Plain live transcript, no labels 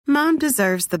Mom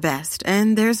deserves the best,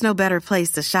 and there's no better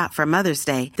place to shop for Mother's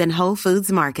Day than Whole Foods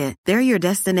Market. They're your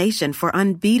destination for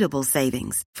unbeatable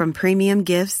savings, from premium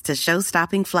gifts to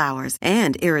show-stopping flowers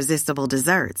and irresistible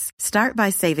desserts. Start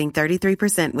by saving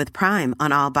 33% with Prime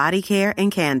on all body care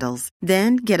and candles.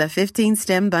 Then get a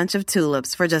 15-stem bunch of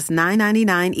tulips for just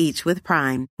 $9.99 each with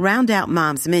Prime. Round out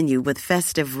Mom's menu with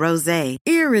festive rosé,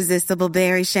 irresistible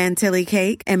berry chantilly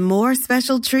cake, and more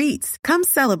special treats. Come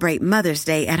celebrate Mother's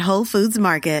Day at Whole Foods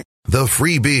Market. The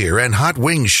Free Beer and Hot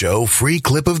Wings Show free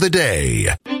clip of the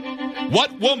day.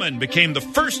 What woman became the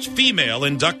first female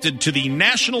inducted to the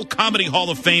National Comedy Hall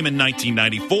of Fame in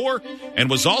 1994 and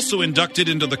was also inducted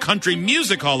into the Country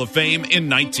Music Hall of Fame in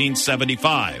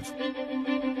 1975?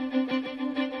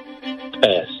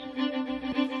 Pass.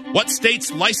 What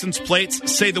state's license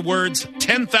plates say the words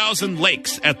 10,000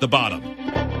 lakes at the bottom?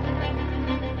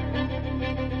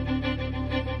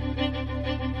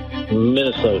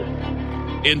 Minnesota.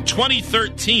 In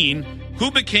 2013,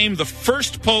 who became the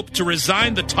first pope to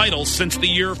resign the title since the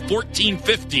year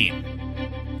 1415?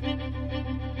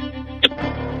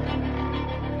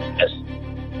 Yes.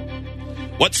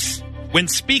 When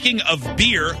speaking of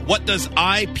beer, what does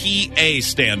IPA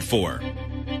stand for?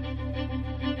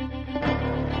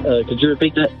 Could you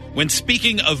repeat that? When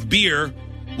speaking of beer,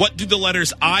 what do the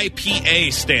letters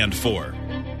IPA stand for?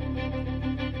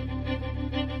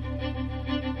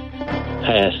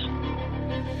 Pass.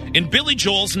 In Billy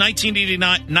Joel's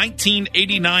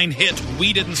 1989 hit,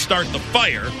 We Didn't Start the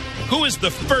Fire, who is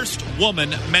the first woman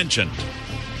mentioned?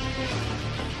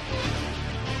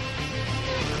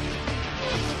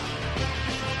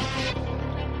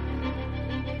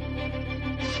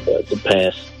 The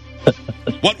pass.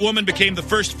 What woman became the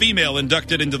first female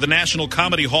inducted into the National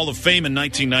Comedy Hall of Fame in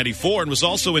 1994 and was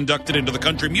also inducted into the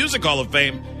Country Music Hall of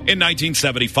Fame in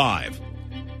 1975?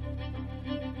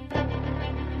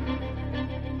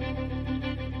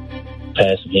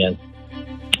 Pass again.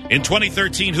 In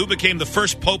 2013, who became the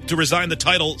first pope to resign the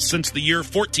title since the year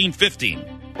 1415?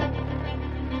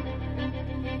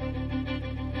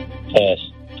 Pass.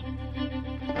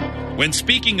 When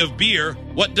speaking of beer,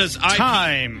 what does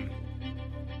Time.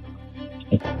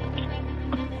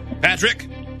 Patrick?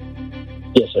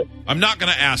 Yes, sir. I'm not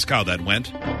going to ask how that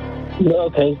went. No,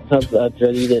 okay. I've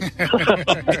ready to.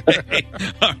 Okay.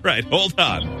 All right, hold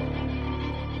on.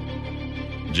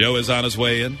 Joe is on his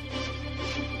way in.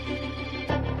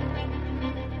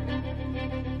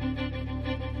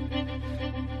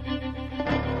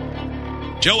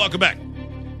 Joe, welcome back.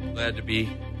 Glad to be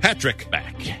Patrick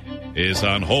back. is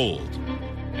on hold.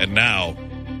 And now,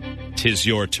 'tis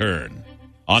your turn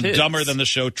on Dumber Than the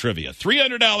Show Trivia.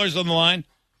 $300 on the line.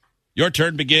 Your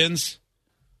turn begins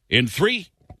in 3,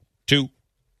 2,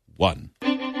 1.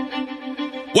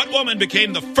 What woman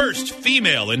became the first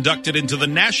female inducted into the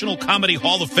National Comedy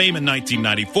Hall of Fame in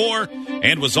 1994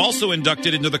 and was also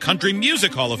inducted into the Country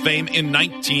Music Hall of Fame in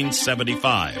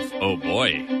 1975? Oh,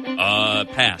 boy.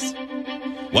 Pass.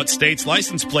 What state's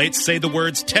license plates say the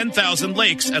words 10,000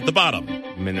 lakes at the bottom?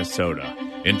 Minnesota.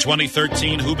 In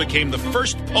 2013, who became the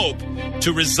first pope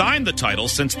to resign the title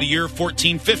since the year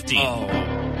 1415? Oh,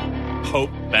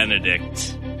 Pope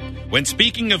Benedict. When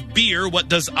speaking of beer, what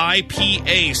does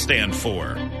IPA stand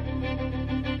for?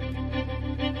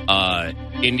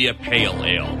 India Pale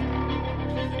Ale.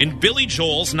 In Billy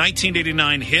Joel's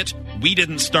 1989 hit, We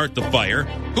Didn't Start the Fire,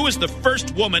 who is the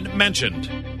first woman mentioned?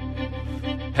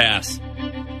 Pass.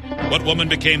 What woman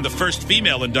became the first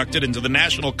female inducted into the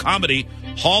National Comedy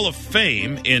Hall of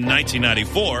Fame in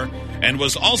 1994 and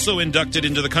was also inducted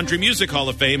into the Country Music Hall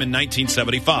of Fame in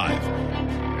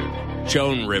 1975?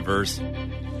 Joan Rivers.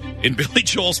 In Billy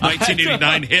Joel's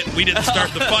 1989 hit, We Didn't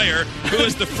Start the Fire, who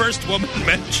is the first woman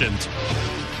mentioned?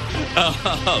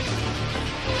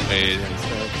 We didn't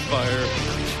start the fire.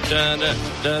 Da, da,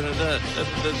 da, da,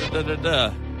 da, da, da,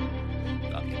 da.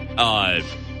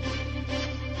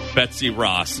 Betsy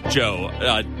Ross. Joe.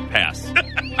 Pass.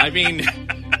 I mean,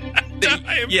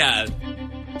 yeah.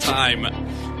 Time.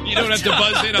 You don't have to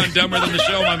buzz in on Dumber Than the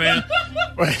Show, my man.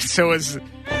 Wait, so is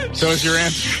your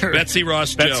answer Betsy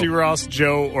Ross, Joe. Betsy Ross,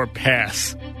 Joe, or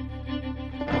pass?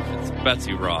 It's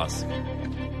Betsy Ross.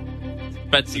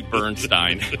 Betsy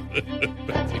Bernstein.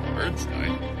 Betsy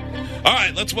Bernstein. All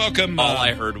right, let's welcome... All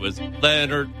I heard was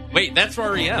Leonard... Wait, that's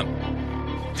R.E.M.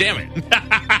 Damn it.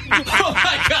 Oh,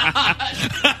 my God.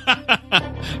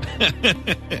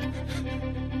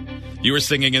 You were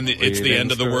singing in It's the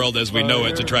End of the World as We Know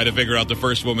It to try to figure out the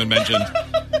first woman mentioned.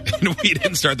 And we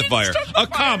didn't start the fire. A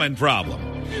common problem.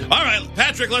 All right,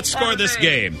 Patrick, let's score this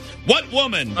game. What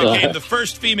woman became the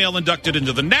first female inducted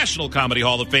into the National Comedy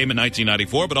Hall of Fame in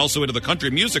 1994, but also into the Country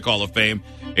Music Hall of Fame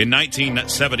in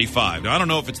 1975? Now, I don't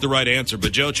know if it's the right answer,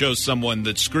 but Joe chose someone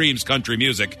that screams country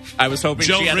music. I was hoping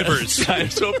Joan she had Rivers. I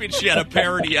was hoping she had a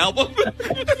parody album.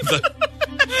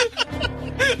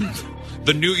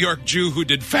 The New York Jew who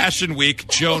did Fashion Week,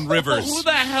 Joan Rivers. Who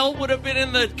the hell would have been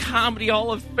in the Comedy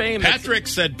Hall of Fame? Patrick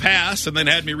said pass and then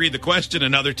had me read the question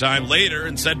another time later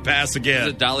and said pass again.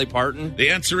 Is it Dolly Parton?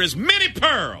 The answer is Minnie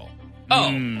Pearl.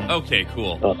 Oh, okay,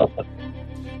 cool.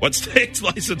 What state's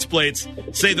license plates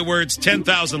say the words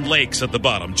 10,000 lakes at the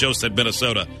bottom? Joe said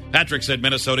Minnesota. Patrick said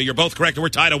Minnesota. You're both correct. We're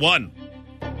tied at 1.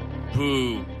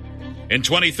 Boo. In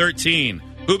 2013,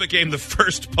 who became the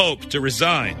first pope to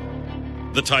resign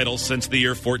the title since the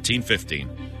year 1415?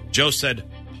 Joe said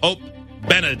Pope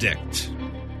Benedict.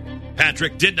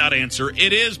 Patrick did not answer.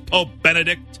 It is Pope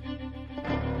Benedict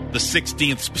the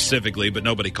 16th specifically, but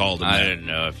nobody called him I that. didn't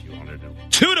know if you wanted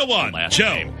to. 2-1. Last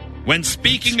Joe, name. when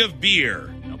speaking of beer,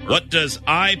 what does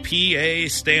IPA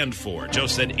stand for? Joe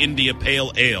said India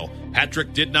Pale Ale.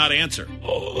 Patrick did not answer.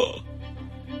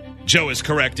 Joe is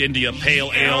correct. India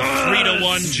Pale Ale.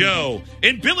 3-1, Joe.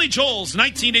 In Billy Joel's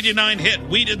 1989 hit,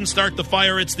 We Didn't Start the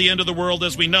Fire, It's the End of the World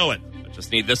as We Know It. I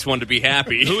just need this one to be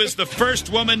happy. Who is the first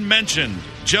woman mentioned?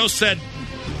 Joe said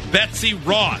Betsy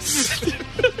Ross.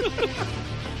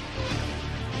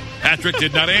 Patrick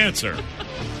did not answer.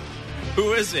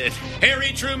 Who is it?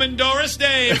 Harry Truman, Doris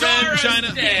Day, from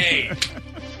China. Day.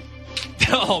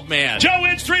 Oh, man. Joe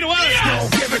wins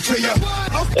 3-1. Give it to you.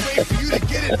 I'll wait for you to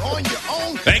get it on your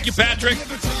own. Thank you, Patrick.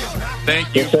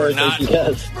 Thank you Yes, for sir. Thank you,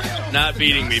 guys. not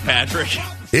beating me, Patrick.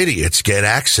 Idiots get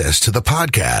access to the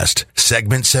podcast,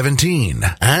 segment 17,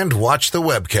 and watch the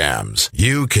webcams.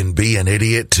 You can be an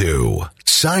idiot too.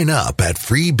 Sign up at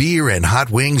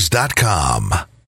freebeerandhotwings.com.